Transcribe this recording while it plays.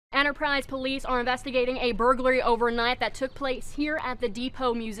Enterprise police are investigating a burglary overnight that took place here at the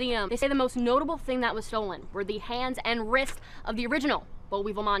Depot Museum. They say the most notable thing that was stolen were the hands and wrists of the original Boll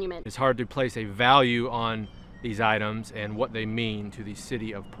Weevil monument. It's hard to place a value on these items and what they mean to the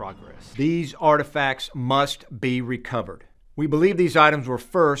City of Progress. These artifacts must be recovered. We believe these items were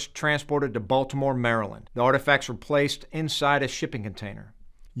first transported to Baltimore, Maryland. The artifacts were placed inside a shipping container.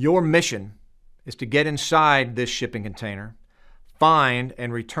 Your mission is to get inside this shipping container, find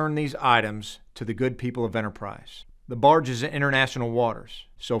and return these items to the good people of Enterprise. The barge is in international waters,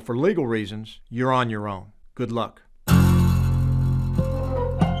 so for legal reasons, you're on your own. Good luck.